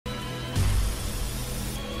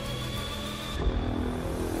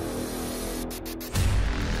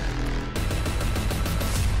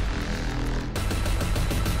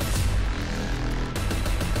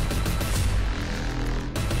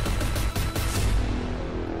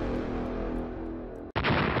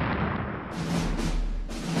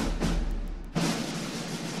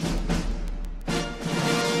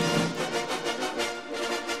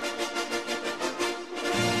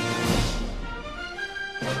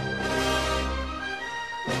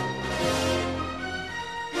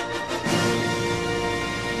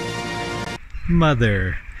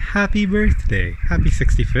Mother, happy birthday. Happy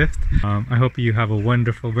 65th. I hope you have a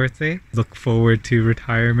wonderful birthday. Look forward to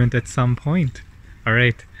retirement at some point. All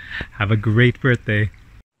right. Have a great birthday.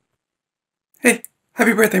 Hey,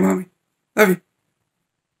 happy birthday, Mommy. Love you.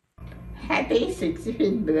 Happy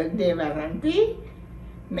 65th birthday, Vasanthy.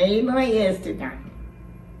 Many more years to come.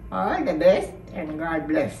 All the best and God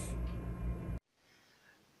bless.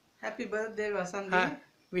 Happy birthday, Vasanthy.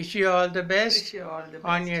 Wish you all the best. Wish you all the best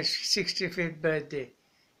on your 65th birthday.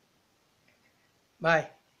 Bye.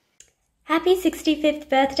 Happy 65th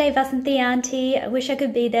birthday, Vasanthy Auntie. I wish I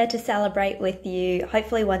could be there to celebrate with you.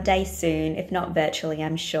 Hopefully one day soon, if not virtually,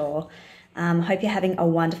 I'm sure. Hope you're having a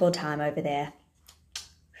wonderful time over there.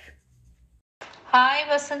 Hi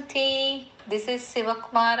Vasanthy, this is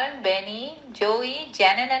Sivakumaran, Benny, Joey,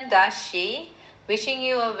 Janan and Dashi wishing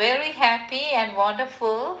you a very happy and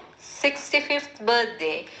wonderful 65th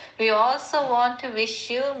birthday. We also want to wish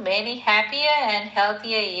you many happier and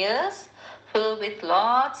healthier years filled with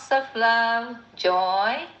lots of love,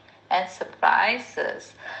 joy and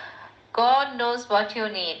surprises. God knows what you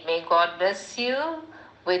need. May God bless you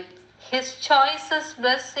with His choicest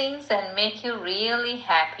blessings and make you really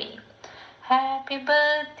happy. Happy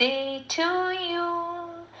birthday to you.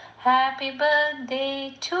 Happy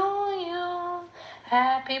birthday to you.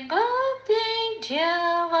 Happy birthday,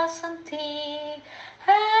 dear Vasanthy.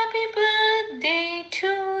 Happy birthday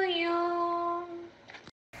to you.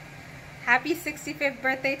 Happy 65th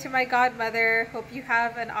birthday to my godmother. Hope you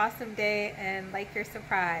have an awesome day and like your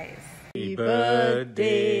surprise. Happy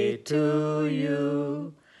birthday to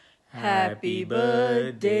you. Happy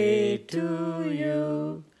birthday to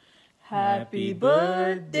you. Happy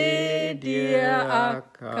birthday, dear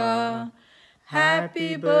Akka.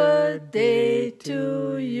 Happy birthday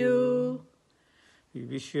to you. We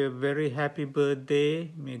wish you a very happy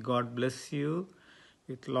birthday. May God bless you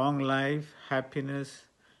with long life, happiness,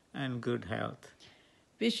 and good health.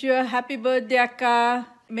 Wish you a happy birthday, Akka.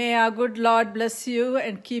 May our good Lord bless you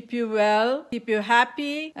and keep you well, keep you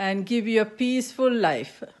happy, and give you a peaceful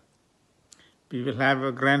life. We will have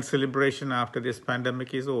a grand celebration after this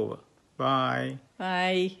pandemic is over. Bye.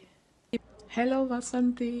 Bye. Hello,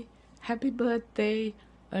 Vasanthy. Happy birthday.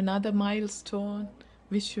 Another milestone.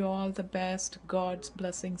 Wish you all the best. God's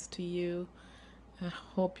blessings to you. I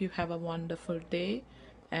hope you have a wonderful day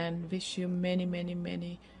and wish you many, many,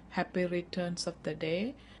 many happy returns of the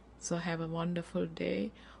day. So have a wonderful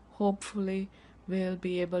day. Hopefully we'll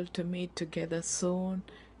be able to meet together soon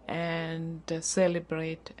and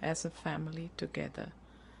celebrate as a family together.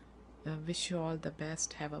 Wish you all the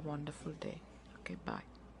best. Have a wonderful day. Okay, bye.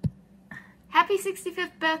 Happy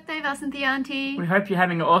 65th birthday, Vasanthy Auntie. We hope you're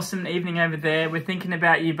having an awesome evening over there. We're thinking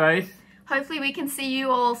about you both. Hopefully we can see you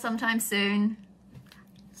all sometime soon.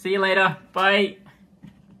 See you later. Bye.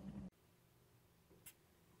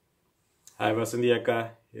 Hi, Vasanthy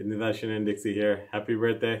Akka. Nidashan and Dixie here. Happy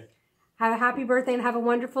birthday. Have a happy birthday and have a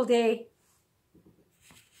wonderful day.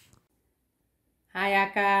 Hi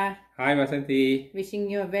Akka. Hi Vasanthy. Wishing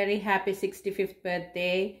you a very happy 65th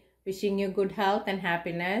birthday. Wishing you good health and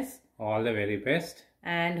happiness. All the very best.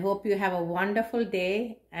 And hope you have a wonderful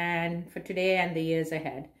day and for today and the years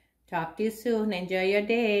ahead. Talk to you soon. Enjoy your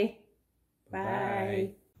day.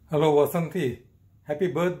 Bye. Hello Vasanthy. Happy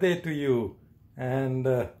birthday to you and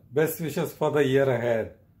best wishes for the year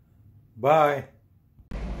ahead. Bye.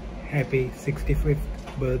 Happy 65th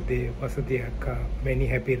birthday Vasanthy Akka. Many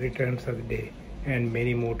happy returns of the day and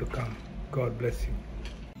many more to come. God bless you.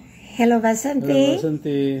 Hello Vasanthy. Hello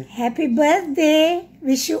Vasanthy. Happy birthday.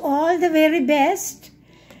 Wish you all the very best.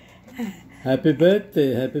 Happy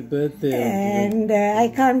birthday. Happy birthday. And I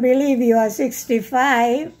can't believe you are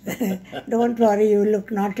 65. Don't worry, you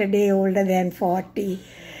look not a day older than 40.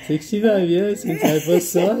 65 years since I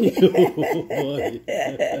first saw you. Boy.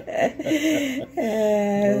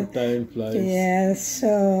 Time flies. Yes,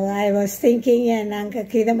 so I was thinking, and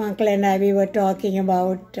Kidam uncle and I, we were talking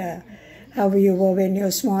about how you were when you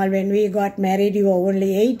were small. When we got married, you were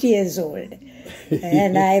only 8 years old.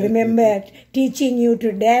 And I remember teaching you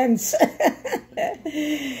to dance.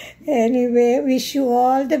 Anyway, wish you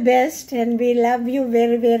all the best and we love you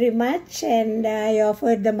very, very much. And I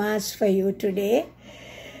offered the mass for you today.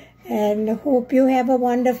 And hope you have a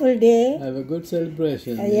wonderful day. Have a good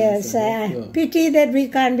celebration. Yes, pity that we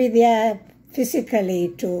can't be there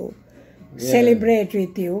physically to celebrate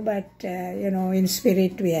with you. But, in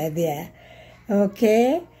spirit we are there.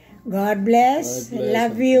 Okay? God bless. God bless.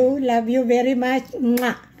 Love you. Love you very much.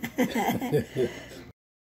 Mwah.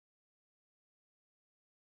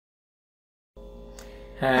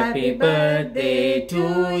 Happy birthday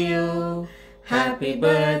to you. Happy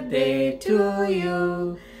birthday to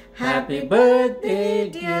you. Happy birthday,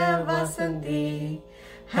 dear Vasanthy.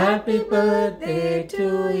 Happy birthday to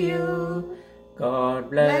you.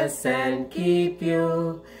 God bless and keep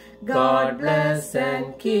you. God bless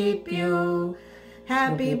and keep you.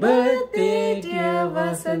 Happy birthday, dear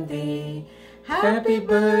Vasanthy. Happy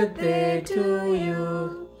birthday to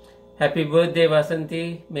you. Happy birthday,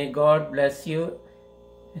 Vasanthy. May God bless you.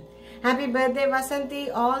 Happy birthday,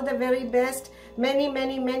 Vasanthy. All the very best. Many,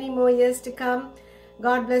 many, many more years to come.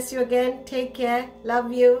 God bless you again. Take care.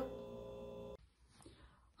 Love you.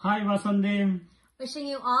 Hi, Vasanthy. Wishing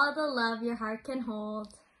you all the love your heart can hold.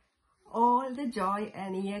 All the joy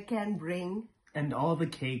an ear can bring. And all the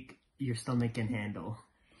cake your stomach can handle.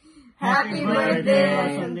 Happy birthday,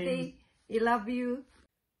 Vasanthy. We love you.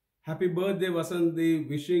 Happy birthday, Vasanthy.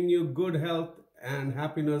 Wishing you good health and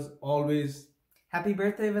happiness always. Happy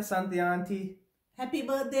birthday, Vasanthy auntie. Happy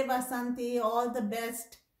birthday, Vasanthy. All the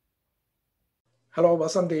best. Hello,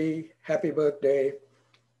 Vasanthy. Happy birthday.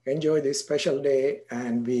 Enjoy this special day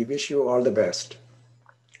and we wish you all the best.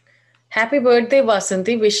 Happy birthday,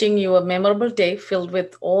 Vasanthy. Wishing you a memorable day filled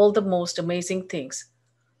with all the most amazing things.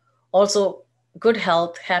 Also, good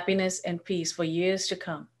health, happiness, and peace for years to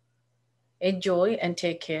come. Enjoy and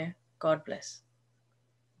take care. God bless.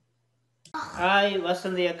 Hi,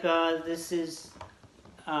 Vasanthy Akka. This is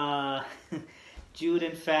Jude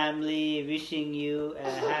and family wishing you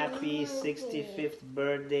a happy 65th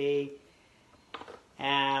birthday.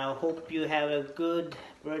 Hope you have a good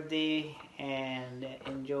birthday and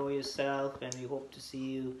enjoy yourself, and we hope to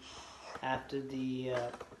see you after the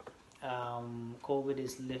COVID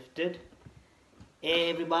is lifted.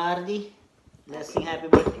 Everybody, let's sing happy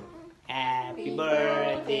birthday. Happy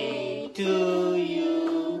birthday to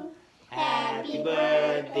you. Happy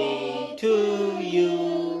birthday to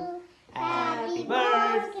you. Happy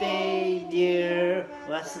birthday, dear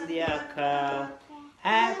Vasanthy Akka.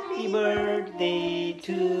 Happy birthday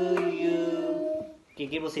to you. Okay,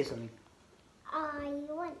 Gabriel, say something. I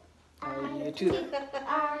want. You too.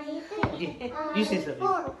 Okay, you say something.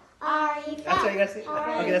 That's what you gotta say.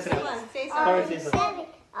 Okay, that's enough. Say Sorry, something. say something.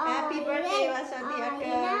 Happy birthday, Vasanthy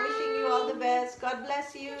Akka. Wishing you all the best. God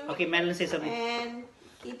bless you. Okay, Madeline, say something. And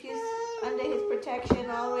keep you under his protection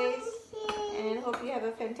always. And hope you have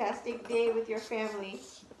a fantastic day with your family.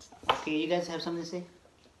 Okay, you guys have something to say?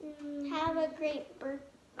 Have a great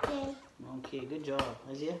birthday. Okay, good job.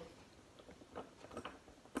 Azia?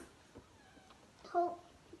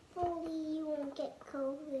 Hopefully you won't get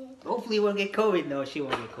COVID. Hopefully you won't get COVID. No, she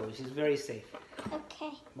won't get COVID. She's very safe.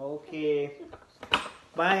 Okay. Okay.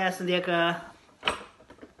 Bye, Vasanthy Akka.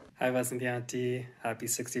 Hi, Vasanthy auntie. Happy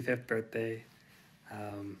 65th birthday.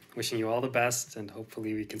 Wishing you all the best, and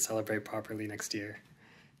hopefully we can celebrate properly next year.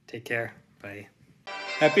 Take care. Bye.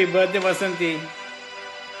 Happy birthday, Vasanthy.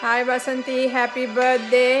 Hi Vasanthy, happy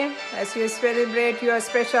birthday. As you celebrate your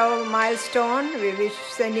special milestone, we wish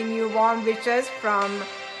sending you warm wishes from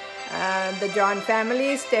the John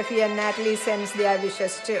family. Steffi and Natalie sends their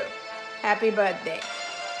wishes too. Happy birthday.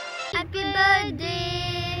 Happy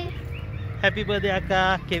birthday. Happy birthday,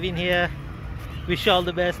 Akka. Kevin here. Wish you all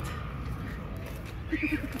the best.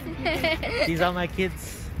 These are my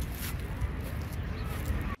kids.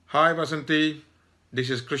 Hi Vasanthy, this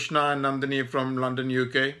is Krishna and Nandini from London,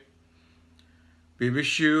 UK. We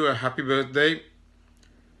wish you a happy birthday.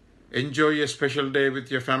 Enjoy your special day with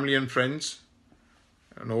your family and friends.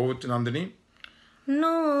 And over to Nandini.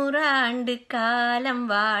 நூறாண்டு காலம்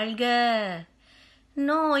வாழ்க,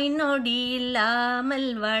 நோய் நொடி இல்லாமல்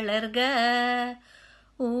வளர்க,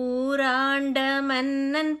 ஊராண்ட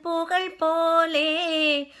மன்னன் புகழ் போலே,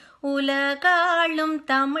 உலகாளும்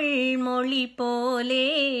தமிழ் மொழி போலே,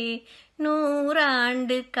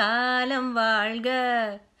 நூறாண்டு காலம் வாழ்க,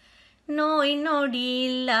 நோய் நொடி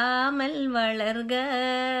இல்லாமல் வளர்க.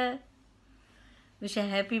 Wish a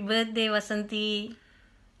happy birthday, Vasanthy.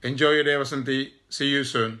 Enjoy your day, Vasanthy. See you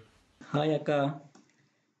soon. Hi, Akka.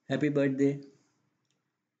 Happy birthday.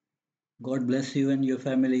 God bless you and your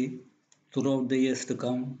family throughout the years to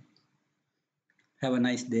come. Have a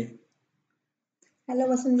nice day. Hello,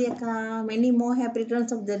 Vasanthy Akka. Many more happy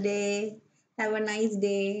returns of the day. Have a nice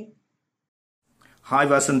day. Hi,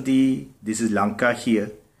 Vasanthy. This is Lanka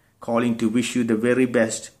here, calling to wish you the very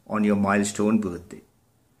best on your milestone birthday.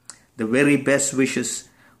 The very best wishes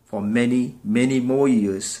for many, many more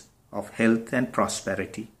years of health and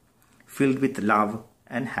prosperity, filled with love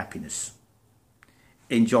and happiness.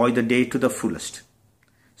 Enjoy the day to the fullest.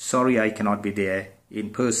 Sorry I cannot be there in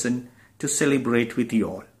person to celebrate with you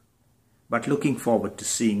all, but looking forward to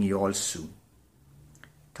seeing you all soon.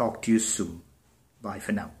 Talk to you soon. Bye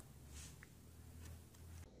for now.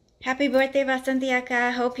 Happy birthday, Vasanthy Akka.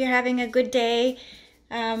 Hope you're having a good day.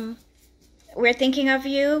 we're thinking of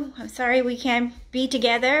you. I'm sorry we can't be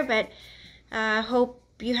together, but hope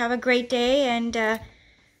you have a great day, and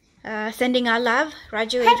sending our love,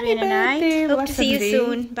 Raju, Adrian, and I. Hope to see you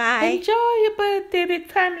soon. Bye. Enjoy your birthday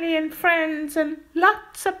with family and friends and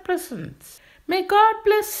lots of presents. May God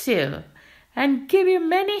bless you and give you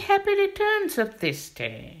many happy returns of this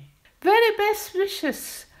day. Very best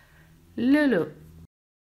wishes, Lulu.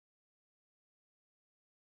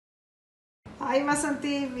 Hi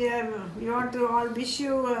Vasanthy, we want to all wish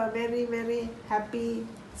you a very, very happy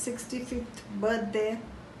 65th birthday,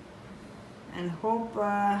 and hope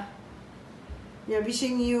we are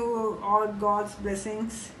wishing you all God's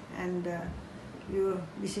blessings, and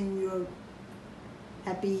wishing you a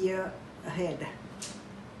happy year ahead.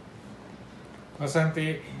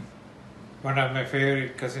 Vasanthy, one of my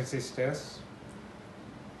favorite cousin sisters,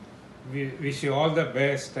 we wish you all the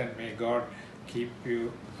best, and may God keep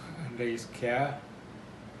you under His care.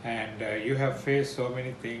 And you have faced so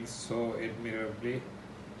many things so admirably.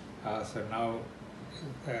 So now,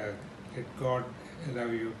 let God allow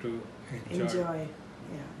you to enjoy.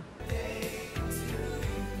 Yeah.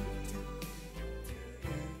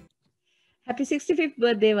 Happy 65th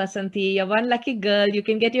birthday, Vasanthy. You're one lucky girl. You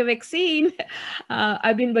can get your vaccine.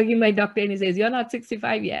 I've been bugging my doctor and he says, you're not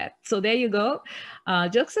 65 yet. So there you go.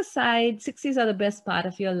 Jokes aside, 60s are the best part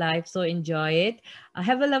of your life. So enjoy it.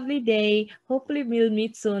 Have a lovely day. Hopefully we'll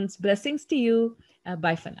meet soon. Blessings to you.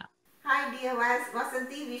 Bye for now. Hi dear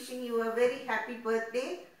Vasanthy, wishing you a very happy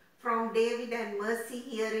birthday from David and Mercy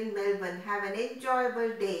here in Melbourne. Have an enjoyable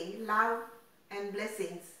day. Love and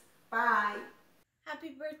blessings. Bye.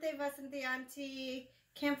 Happy birthday, Vasanthy Auntie.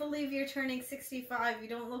 Can't believe you're turning 65. You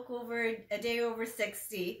don't look over a day over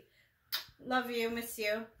 60. Love you, miss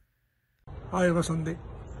you. Hi Vasanthy.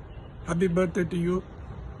 Happy birthday to you.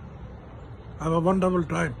 Have a wonderful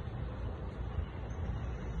time.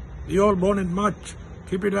 You all born in March.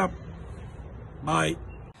 Keep it up. Bye.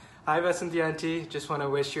 Hi Vasanthy Auntie. Just want to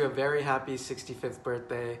wish you a very happy 65th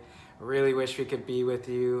birthday. Really wish we could be with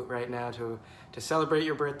you right now to celebrate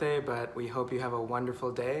your birthday, but we hope you have a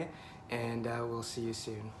wonderful day, and we'll see you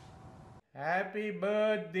soon. Happy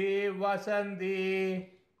birthday, Vasanthy.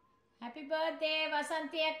 Happy birthday,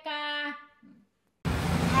 Vasanthy Akka.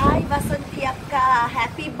 Hi Vasanthy Akka,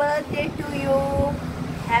 happy birthday to you.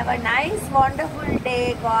 Have a nice, wonderful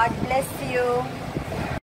day. God bless you.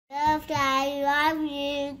 I love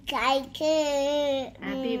you. Take care.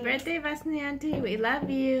 Happy birthday, Vasanthy Auntie. We love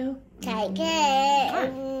you. Take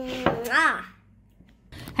care.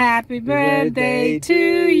 Happy birthday to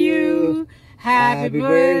you. Happy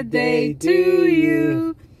birthday to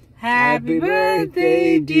you. Happy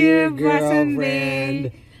birthday, dear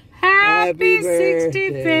girlfriend. Happy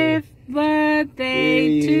 65th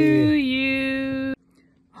birthday to you.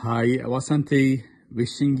 Hi, Vasanthy.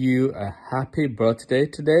 Wishing you a happy birthday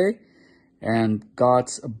today and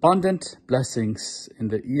God's abundant blessings in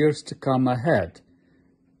the years to come ahead.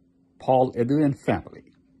 Paul, Edu and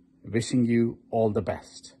family, wishing you all the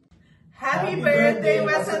best. Happy birthday,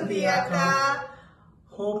 Vasanthy Akka.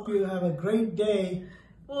 Hope you have a great day.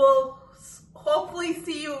 We'll hopefully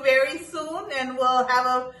see you very soon, and we'll have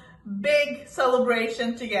a big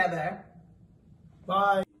celebration together.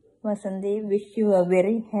 Bye. Vasanthy, wish you a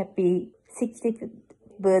very happy 65th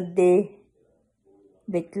birthday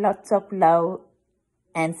with lots of love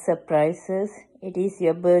and surprises. It is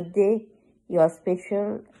your birthday. You are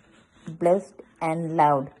special, blessed and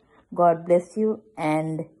loved. God bless you,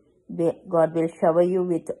 and God will shower you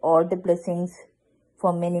with all the blessings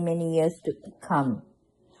for many, many years to come.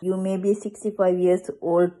 You may be 65 years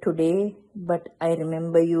old today, but I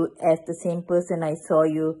remember you as the same person I saw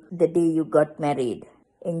you the day you got married.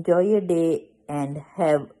 Enjoy your day and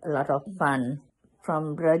have a lot of fun.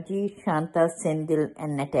 From Raji, Shanta, Sendil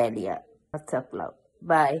and Natalia. Lots of love.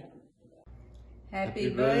 Bye.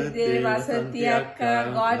 Happy birthday, Vasanthy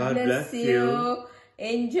Akka. God bless you.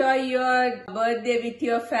 Enjoy your birthday with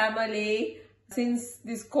your family. Since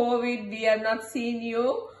this COVID, we have not seen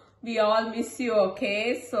you. We all miss you,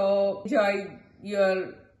 okay? So enjoy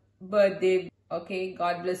your birthday, okay?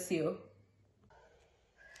 God bless you.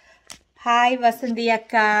 Hi, Vasanthy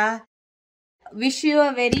Akka. Wish you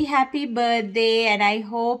a very happy birthday, and I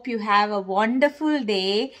hope you have a wonderful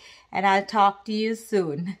day, and I'll talk to you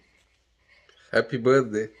soon. Happy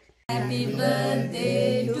birthday. Happy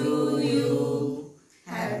birthday to you.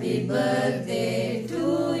 Happy birthday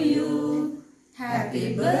to you.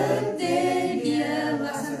 Happy birthday, dear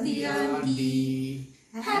Vasanthy Auntie.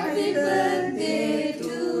 Happy birthday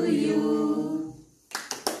to you.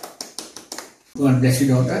 God bless you,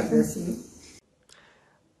 daughter. Bless you.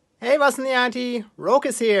 Hey Vasanthy Auntie, Roke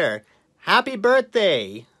is here. Happy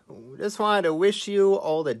birthday! Just wanted to wish you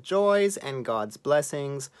all the joys and God's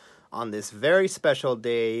blessings on this very special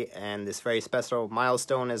day and this very special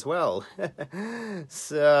milestone as well.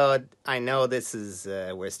 So I know this is,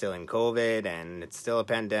 we're still in COVID and it's still a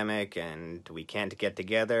pandemic and we can't get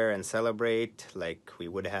together and celebrate like we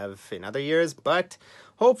would have in other years, but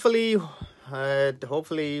hopefully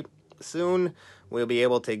soon we'll be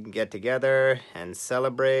able to get together and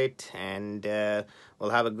celebrate and we'll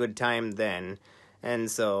have a good time then.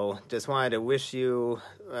 And so just wanted to wish you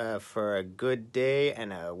for a good day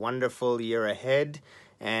and a wonderful year ahead.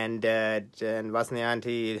 And Vasanthy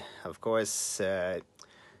auntie, of course,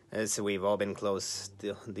 as we've all been close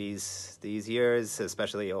these years,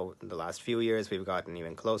 especially over the last few years, we've gotten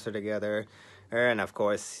even closer together. And of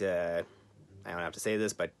course, I don't have to say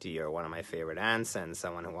this, but you're one of my favorite aunts and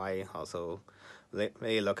someone who I also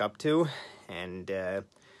really look up to. And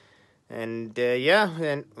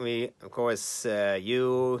we, of course,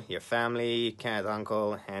 you, your family, Kenneth,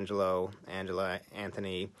 Uncle, Angela,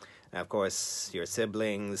 Anthony, and of course, your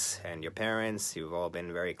siblings and your parents, you've all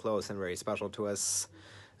been very close and very special to us.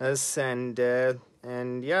 And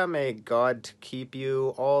may God keep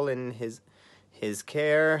you all in His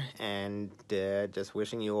care, and just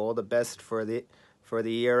wishing you all the best for the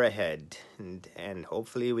year ahead, and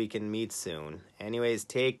hopefully we can meet soon. Anyways,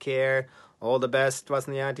 take care. All the best,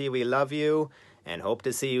 Vasanthy auntie. We love you and hope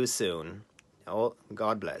to see you soon. Oh,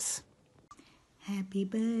 God bless. Happy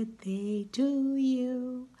birthday to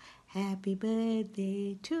you. Happy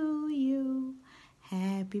birthday to you.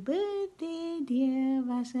 Happy birthday, dear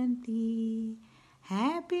Vasanthy.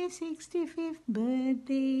 Happy 65th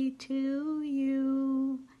birthday to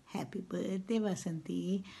you. Happy birthday,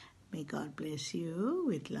 Vasanthy. May God bless you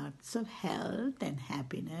with lots of health and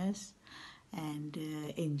happiness. And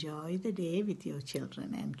enjoy the day with your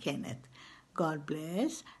children and Kenneth. God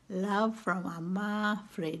bless. Love from Amma,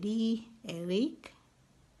 Freddie, Eric,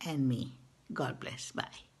 and me. God bless.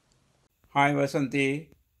 Bye. Hi Vasanthy.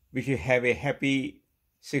 Wish you have a happy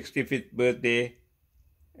 65th birthday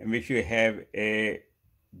and wish you have a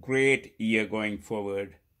great year going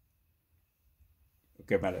forward.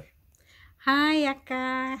 Okay, mother. Hi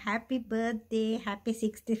Akka, happy birthday, happy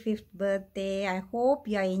 65th birthday. I hope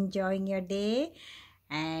you're enjoying your day.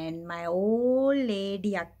 And my old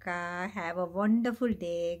lady Akka, have a wonderful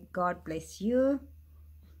day. God bless you.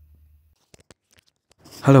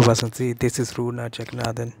 Hello Vasanthy, this is Runa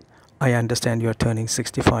Jaganathan. I understand you're turning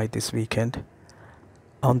 65 this weekend.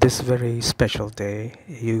 On this very special day,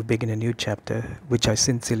 you begin a new chapter, which I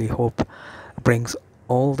sincerely hope brings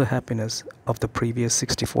all the happiness of the previous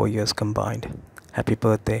 64 years combined. Happy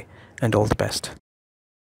birthday and all the best.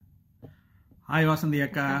 Hi Vasanthy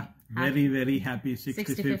Akka, very happy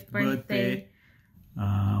 65th birthday.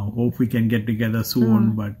 Hope we can get together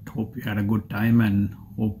soon, but hope you had a good time and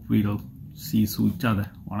hope we'll see each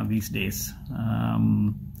other one of these days.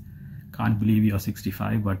 Can't believe you're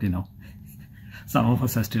 65, but you know, some of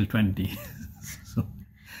us are still 20. So,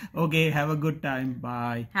 okay, have a good time.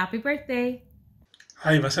 Bye. Happy birthday.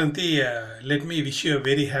 Hi Vasanthy, let me wish you a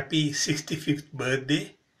very happy 65th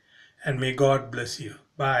birthday and may God bless you.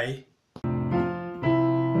 Bye.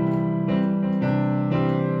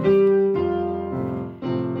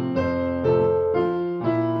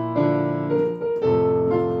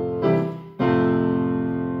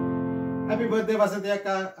 Happy birthday Vasanthy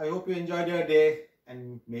Akka. I hope you enjoyed your day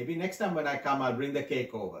and maybe next time when I come I'll bring the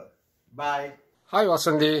cake over. Bye. Hi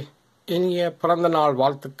Vasanthy. இனிய பிறந்த நாள்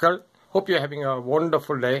வாழ்த்துக்கள். Hope you're having a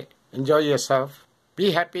wonderful day. Enjoy yourself. Be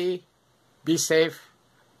happy. Be safe.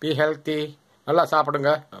 Be healthy. நல்லா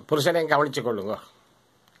சாப்பிடுங்க. புருஷனையும் கவனிச்சு கொள்ளுங்க.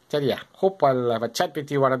 சரியா? Hope I'll have a chat with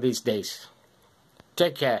you one of these days.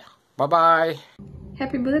 Take care. Bye-bye.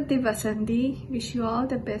 Happy birthday, Vasanthy. Wish you all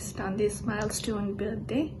the best on this milestone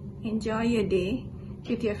birthday. Enjoy your day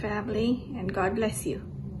with your family and God bless you.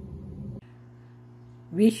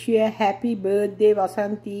 Wish you a happy birthday,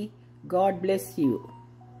 Vasanthy. God bless you.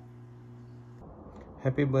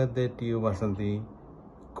 Happy birthday to you, Vasanthy.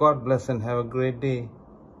 God bless and have a great day.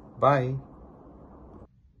 Bye.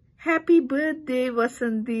 Happy birthday,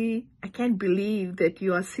 Vasanthy. I can't believe that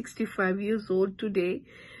you are 65 years old today.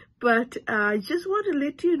 But I just want to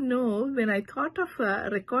let you know, when I thought of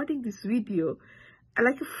recording this video,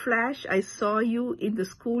 like a flash, I saw you in the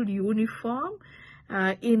school uniform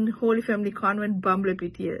in Holy Family Convent,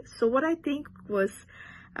 Bumblebee. So what I think was,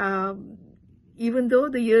 even though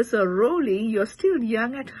the years are rolling, you're still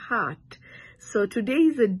young at heart. So today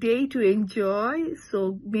is a day to enjoy. So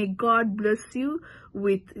may God bless you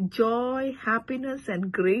with joy, happiness,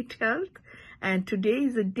 and great health. And today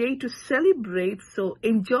is a day to celebrate. So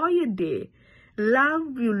enjoy your day.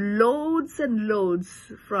 Love you loads and loads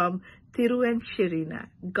from Thiru and Sherina.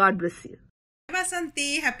 God bless you.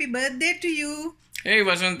 Vasanthy, happy birthday to you. Hey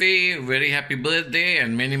Vasanthy, very happy birthday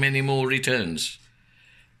and many, many more returns.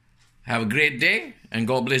 Have a great day and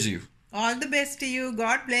God bless you. All the best to you.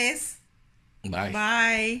 God bless. Bye.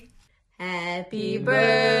 Bye. Happy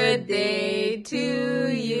birthday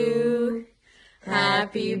to you.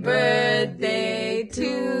 Happy birthday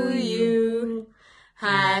to you.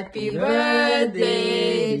 Happy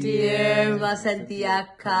birthday, dear Vasanthy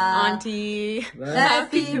Akka. Auntie.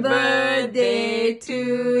 Happy birthday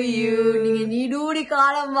to you. Niduri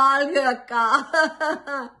kalam valga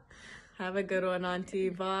Akka. Have a good one, Auntie.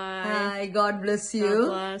 Bye. Hi, God bless you. God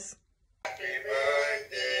bless. Happy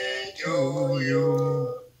birthday to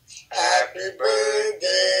you. Happy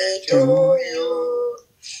birthday to you.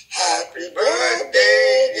 Happy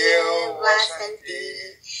birthday, dear Vasanthy.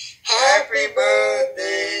 Happy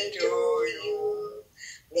birthday to you.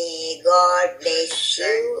 May God bless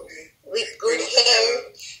you with good health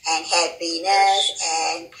and happiness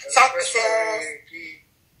and success.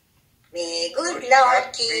 May good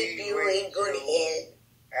Lord keep you in good health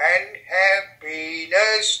and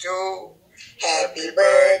happiness too. Happy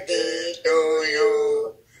birthday to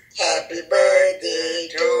you. Happy birthday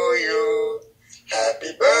to you.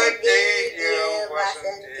 Happy birthday, dear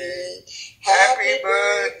Vasanthy. Happy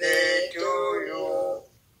birthday to you.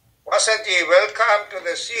 Vasanthy, welcome to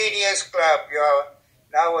the Seniors Club. You are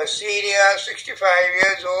now a senior, 65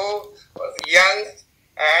 years old, young,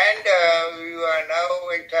 and you are now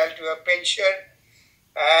entitled to a pension.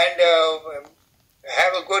 And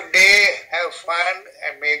have a good day, have fun,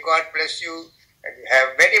 and may God bless you. And you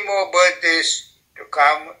have many more birthdays to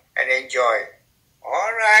come and enjoy.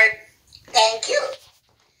 All right. Thank you.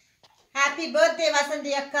 Happy birthday,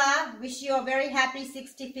 Vasanthy Akka. Wish you a very happy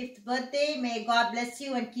 65th birthday. May God bless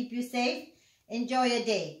you and keep you safe. Enjoy your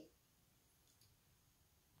day.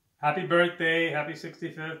 Happy birthday, happy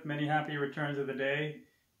 65th, many happy returns of the day.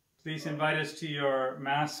 Please invite us to your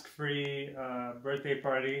mask-free birthday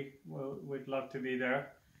party. We'd love to be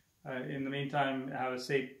there. In the meantime, have a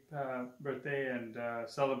safe birthday and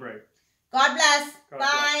celebrate. God bless. God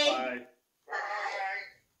Bye. bless.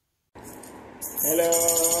 Bye. Hello.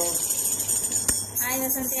 Hi,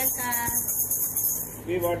 Vasanthy Akka.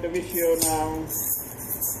 We want to wish you now.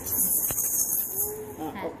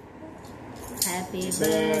 Happy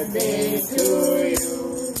birthday to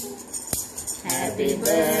you. Happy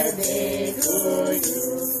birthday to you.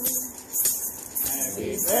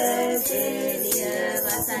 Happy birthday, dear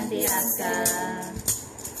Vasanthy Akka.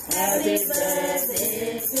 Happy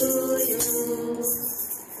birthday to you.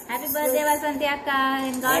 Happy birthday, Vasanthy Akka,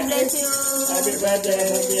 and God bless you. Happy birthday,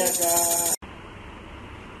 Vasanthy Akka.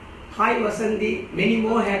 Hi Vasanthy, many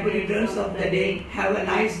more happy returns of the day. Have a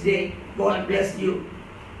nice day. God bless you.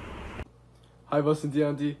 Hi Vasanthy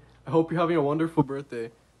Auntie, I hope you're having a wonderful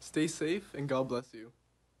birthday. Stay safe and God bless you.